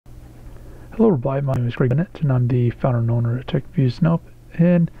Hello everybody, my name is Greg Bennett and I'm the founder and owner of TechViewsNope,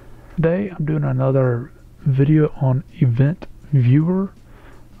 and today I'm doing another video on Event Viewer.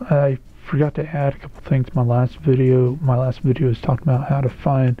 I forgot to add a couple things to my last video. My last video is talking about how to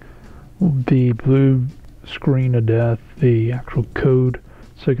find the blue screen of death, the actual code,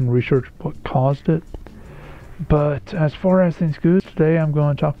 so you can research what caused it. But as far as things go, today I'm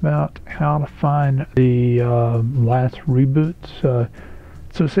going to talk about how to find the last reboots.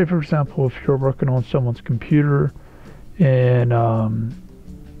 So say for example, if you're working on someone's computer and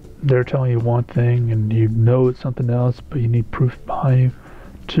they're telling you one thing and you know it's something else, but you need proof behind you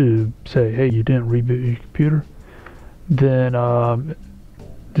to say, hey, you didn't reboot your computer, then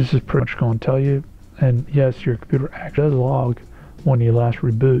this is pretty much going to tell you, and yes, your computer actually does log when you last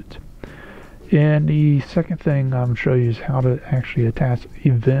reboot. And the second thing I'm going to show you is how to actually attach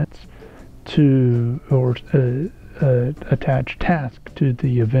events to, or attach tasks to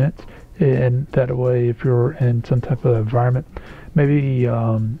the event, and that way if you're in some type of environment, maybe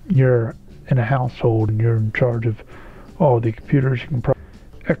you're in a household and you're in charge of all the computers, you can probably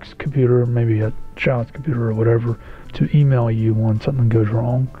X computer, maybe a child's computer or whatever, to email you when something goes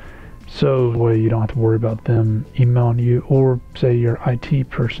wrong, so that way you don't have to worry about them emailing you. Or say you're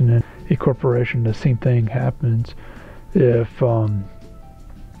IT person in a corporation, the same thing happens. If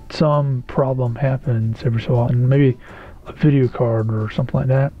some problem happens every so often, maybe a video card or something like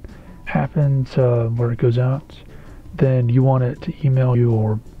that happens where it goes out, then you want it to email you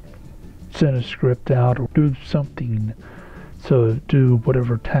or send a script out or do something, so do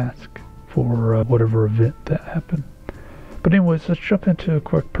whatever task for whatever event that happened. But anyways, let's jump into a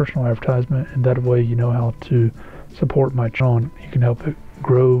quick personal advertisement, and that way you know how to support my channel and you can help it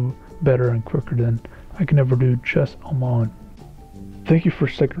grow better and quicker than I can ever do just on my own. Thank you for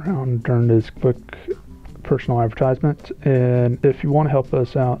sticking around during this quick personal advertisement, and if you want to help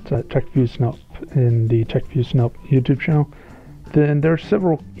us out at TechViewsNope in the TechViewsNope YouTube channel, then there are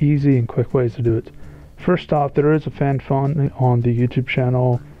several easy and quick ways to do it. First off, there is a fan fund on the YouTube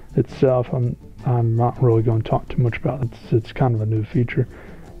channel itself. I'm not really going to talk too much about it. It's kind of a new feature,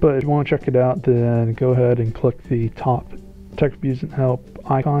 but if you want to check it out, then go ahead and click the top TechViews and Help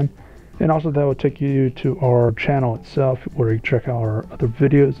icon. And also that will take you to our channel itself, where you can check out our other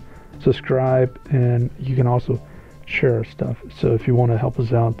videos, subscribe, and you can also share our stuff. So if you want to help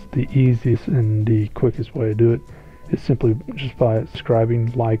us out, the easiest and the quickest way to do it is simply just by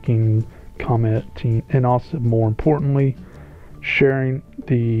subscribing, liking, commenting, and also more importantly, sharing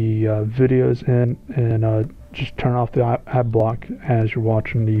the videos, and just turn off the ad block as you're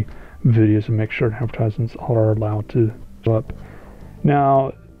watching the videos, and make sure the advertisements are allowed to go up.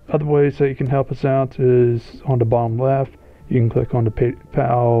 Now, other ways that you can help us out is on the bottom left. You can click on the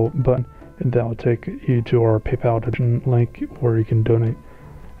PayPal button, and that will take you to our PayPal donation link, where you can donate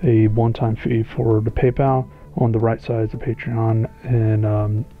a one-time fee for the PayPal. On the right side is the Patreon,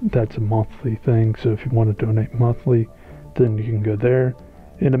 and that's a monthly thing, so if you want to donate monthly, then you can go there.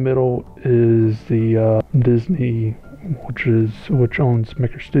 In the middle is the Disney, which owns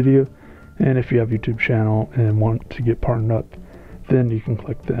Maker Studio, and if you have a YouTube channel and want to get partnered up, then you can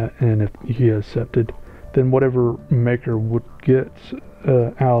click that, and if you get accepted, then whatever Maker would get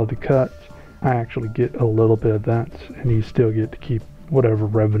out of the cut, I actually get a little bit of that, and you still get to keep whatever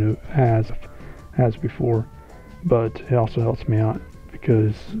revenue as before. But it also helps me out,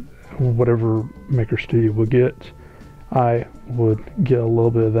 because whatever Maker Studio would get, I would get a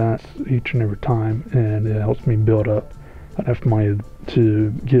little bit of that each and every time, and it helps me build up enough money to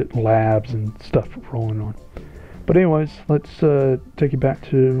get labs and stuff rolling on. But anyways, let's take you back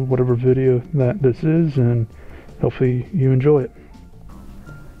to whatever video that this is, and hopefully you enjoy it.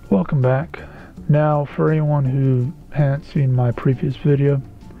 Welcome back. Now, for anyone who hasn't seen my previous video,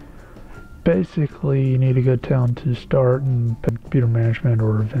 basically you need to go down to Start and Computer Management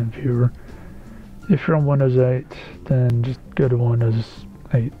or Event Viewer. If you're on Windows 8, then just go to Windows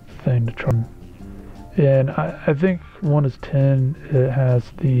 8 thing to try. And I think Windows 10, it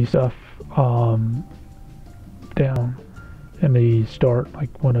has the stuff down in the Start,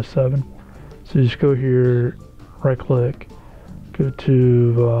 like Windows 7. So just go here, right click, go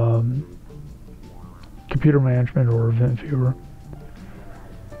to Computer Management or Event Viewer.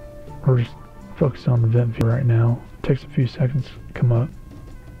 We're just focused on Event Viewer right now. It takes a few seconds to come up.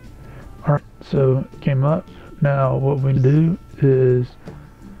 Alright, so it came up. Now what we do is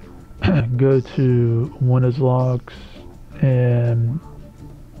go to Windows Logs and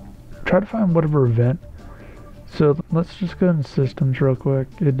try to find whatever event. So let's just go into Systems real quick.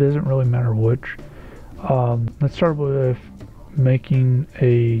 It doesn't really matter which. Let's start with making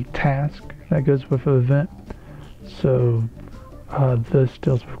a task that goes with an event. So This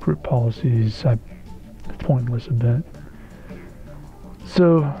deals with group policies. It's a pointless event.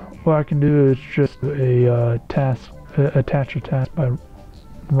 So what I can do is just attach a task by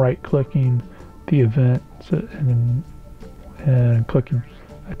right-clicking the event and clicking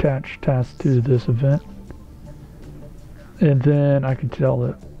attach task to this event, and then I can tell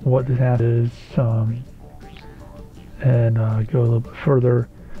it what the task is, and go a little bit further.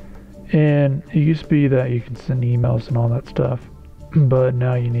 And it used to be that you can send emails and all that stuff, but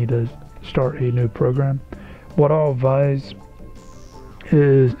now you need to start a new program. What I'll advise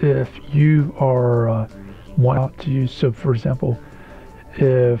is, if you are want to use, so for example,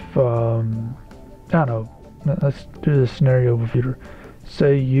 if I don't know, let's do this scenario with computer.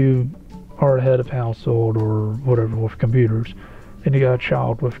 Say you are a head of household or whatever with computers, and you got a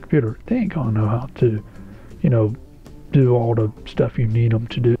child with a computer. They ain't gonna know how to, do all the stuff you need them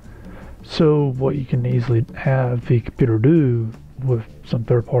to do. So what you can easily have the computer do with some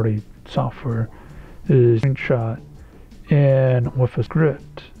third-party software is screenshot, and with a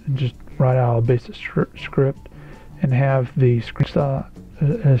script, and just write out a basic script and have the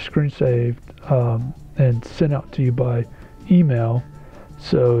screen saved and sent out to you by email,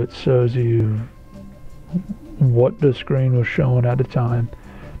 so it shows you what the screen was showing at the time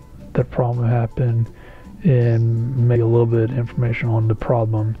the problem happened, and maybe a little bit of information on the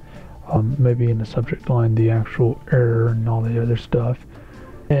problem, maybe in the subject line the actual error and all the other stuff.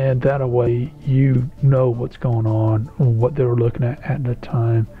 And that way you know what's going on, what they were looking at the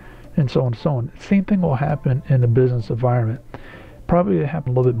time, and so on and so on. Same thing will happen in a business environment. Probably it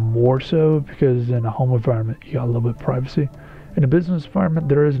happen a little bit more so because in a home environment you got a little bit of privacy. In a business environment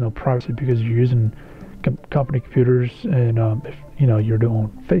there is no privacy because you're using company computers, and if you're doing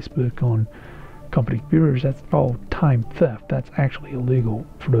Facebook on company computers, that's all time theft. That's actually illegal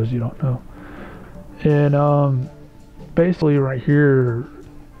for those you don't know. And basically right here,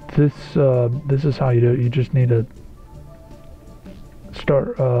 this is how you do it. You just need to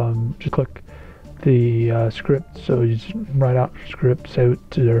start, just click the script. So you just write out the script, save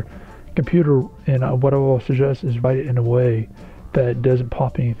it to their computer, and what I will suggest is write it in a way that doesn't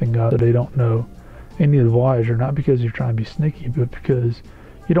pop anything up so they don't know any of the wires, or not because you're trying to be sneaky, but because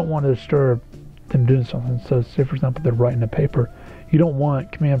you don't want to disturb them doing something. So say for example they're writing a paper, you don't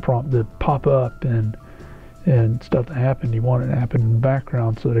want command prompt to pop up and stuff to happen. You want it to happen in the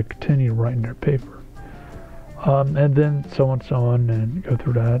background so they continue writing their paper, and then so on, and go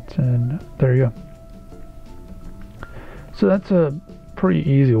through that, and there you go. So that's a pretty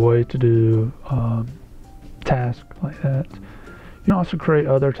easy way to do tasks like that. You can also create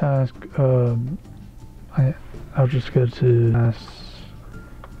other tasks. I'll just go to task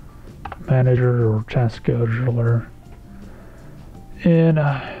manager or task scheduler, and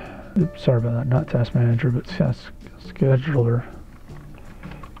oops, sorry about that, not task manager but task scheduler.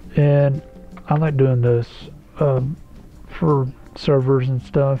 And I like doing this for servers and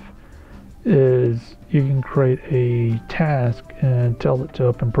stuff, is you can create a task and tell it to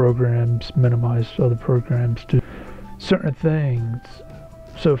open programs, minimize other programs, do certain things.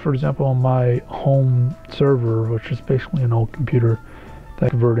 So for example, on my home server, which is basically an old computer that I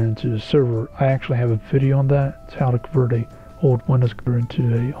converted into a server, I actually have a video on that. It's how to convert a old Windows computer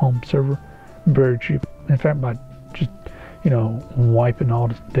into a home server. Very cheap. In fact, by just wiping all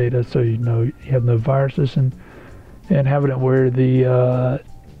the data so you have no viruses, and having it where the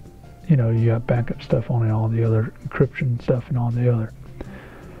you got backup stuff on it, all the other encryption stuff and all the other.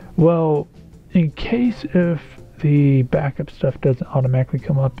 Well, in case if the backup stuff doesn't automatically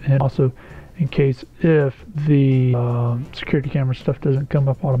come up, and also in case if the security camera stuff doesn't come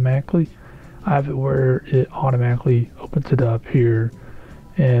up automatically, I have it where it automatically opens it up here,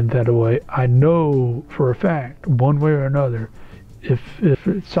 and that way I know for a fact, one way or another, if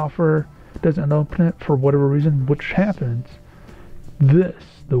software doesn't open it for whatever reason, which happens,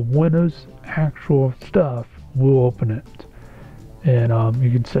 the Windows actual stuff will open it, and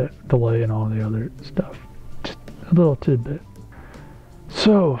you can set delay and all the other stuff. Just a little tidbit.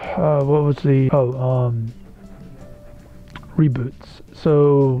 So what was the reboots?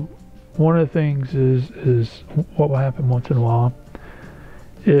 So one of the things is what will happen once in a while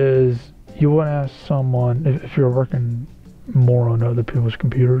is you want to ask someone, if you're working more on other people's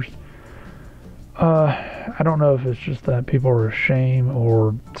computers, I don't know if it's just that people are ashamed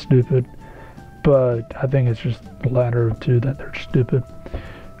or stupid, but I think it's just the latter of two, that they're stupid,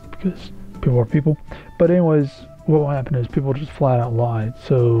 because people are people. But anyways, what will happen is people just flat out lie.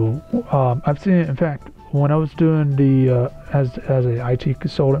 So I've seen it. In fact, when I was doing the as a IT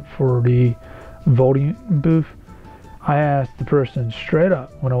consultant for the voting booth, I asked the person straight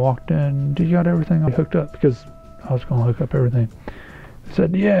up when I walked in, "Do you got everything hooked up?" Because I was going to hook up everything. I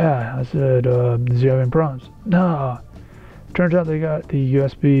said, yeah. I said, does you have any problems? No. Turns out they got the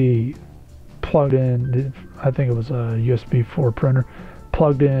USB plugged in. I think it was a USB 4 printer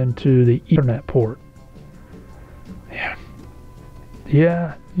plugged into the Ethernet port.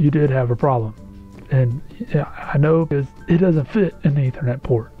 Yeah, you did have a problem. And yeah, I know because it doesn't fit in the Ethernet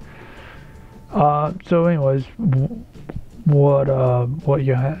port. So anyways, what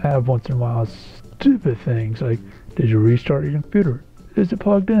you have once in a while is stupid things like, did you restart your computer? Is it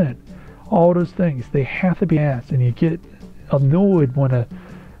plugged in? All those things, they have to be asked, and you get annoyed when a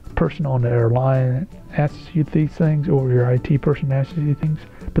person on the airline asks you these things, or your IT person asks you these things.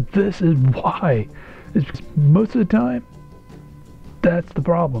 But this is why. It's because most of the time, that's the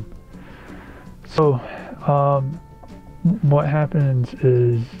problem. So, what happens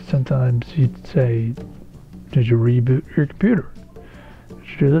is sometimes you'd say, did you reboot your computer? Did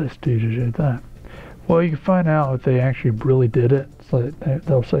you do this? Did you do that? Well, you can find out if they actually really did it. So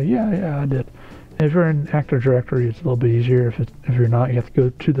they'll say, yeah, I did. And if you're in Active Directory, it's a little bit easier. If you're not, you have to go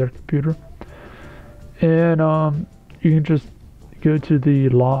to their computer. And you can just go to the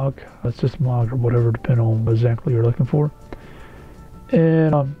log, system log or whatever, depending on what exactly you're looking for.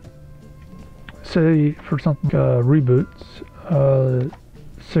 And say for something reboots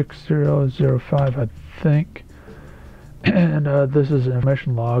 6005, I think, and this is an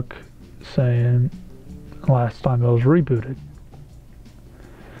information log saying last time it was rebooted.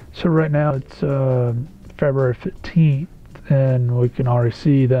 So right now it's February 15th, and we can already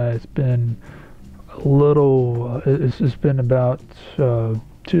see that it's been a little. It's been about 2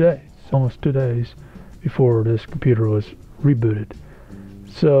 days, almost 2 days, before this computer was rebooted.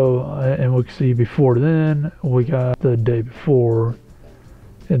 So, and we can see before then, we got the day before,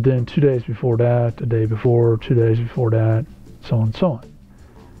 and then 2 days before that, the day before, 2 days before that, so on and so on.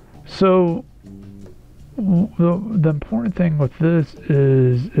 So, the important thing with this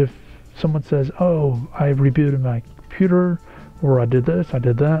is if someone says, oh, I rebooted my computer, or I did this, I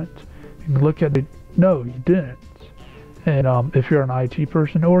did that, you can look at it, no, you didn't. And if you're an IT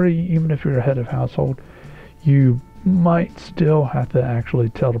person, or even if you're a head of household, you might still have to actually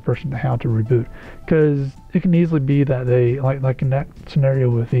tell the person how to reboot, because it can easily be that they like in that scenario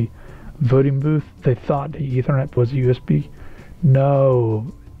with the voting booth, they thought the Ethernet was USB.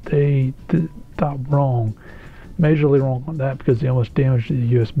 No, they thought wrong, majorly wrong on that, because they almost damaged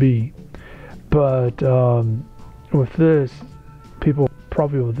the USB. But with this, people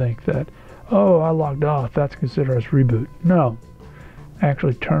probably will think that, oh, I logged off, that's considered as reboot. No.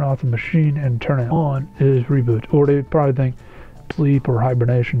 Actually turn off the machine and turn it on is reboot. Or they probably think sleep or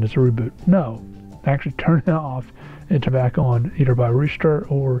hibernation is a reboot. No, actually turn it off and turn it back on, either by restart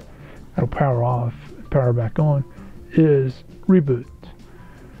or it'll power off and power back on, is reboot.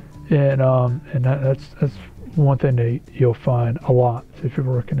 And that's one thing that you'll find a lot if you're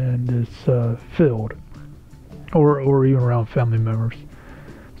working in this field, or even around family members.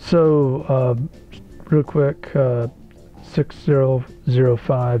 So real quick,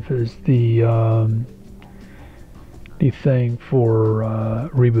 6005 is the thing for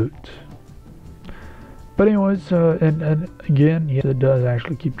reboot. But anyways, and again, yes, it does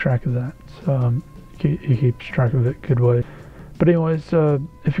actually keep track of that. It keeps track of it good way. But anyways,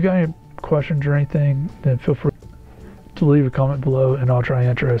 if you got any questions or anything, then feel free to leave a comment below, and I'll try to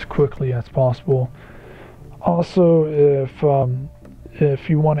answer as quickly as possible. Also, if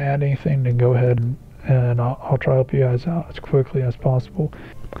you want to add anything, then go ahead and I'll try to help you guys out as quickly as possible.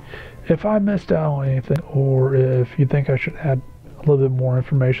 If I missed out on anything, or if you think I should add a little bit more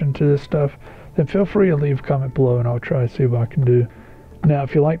information to this stuff, then feel free to leave a comment below, and I'll try to see what I can do. Now,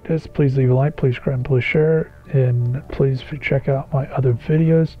 if you like this, please leave a like, please subscribe, and please share, and please check out my other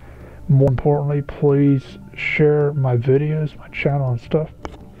videos. More importantly, please share my videos, my channel and stuff,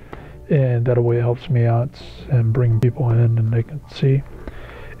 and that way it helps me out and bring people in and they can see.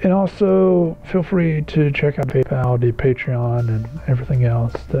 And also, feel free to check out PayPal, the Patreon, and everything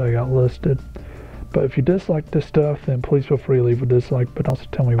else that I got listed. But if you dislike this stuff, then please feel free to leave a dislike, but also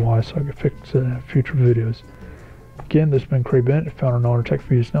tell me why so I can fix it in future videos. Again, this has been Craig Bennett, founder and owner of Tech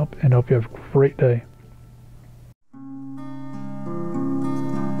for You Help, and I hope you have a great day.